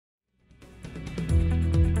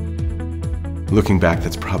Looking back,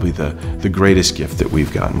 that's probably the greatest gift that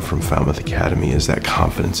we've gotten from Falmouth Academy, is that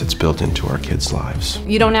confidence that's built into our kids' lives.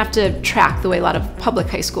 You don't have to track the way a lot of public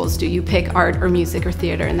high schools do. You pick art or music or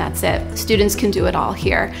theater and that's it. Students can do it all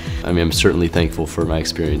here. I mean, I'm certainly thankful for my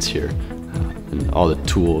experience here and all the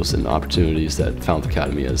tools and opportunities that Falmouth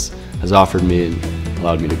Academy has offered me and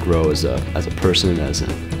allowed me to grow as a person, as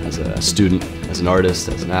a student, as an artist,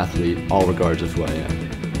 as an athlete, all regards of who I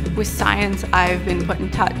am. With science, I've been put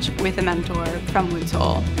in touch with a mentor from Woods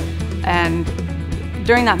Hole, and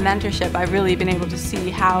during that mentorship, I've really been able to see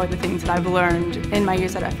how the things that I've learned in my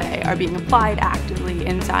years at FA are being applied actively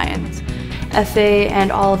in science. FA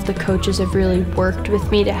and all of the coaches have really worked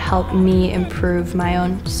with me to help me improve my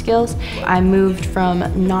own skills. I moved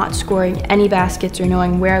from not scoring any baskets or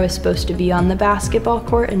knowing where I was supposed to be on the basketball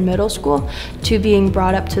court in middle school to being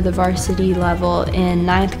brought up to the varsity level in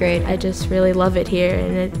 9th grade. I just really love it here,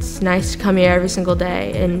 and it's nice to come here every single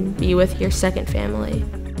day and be with your second family.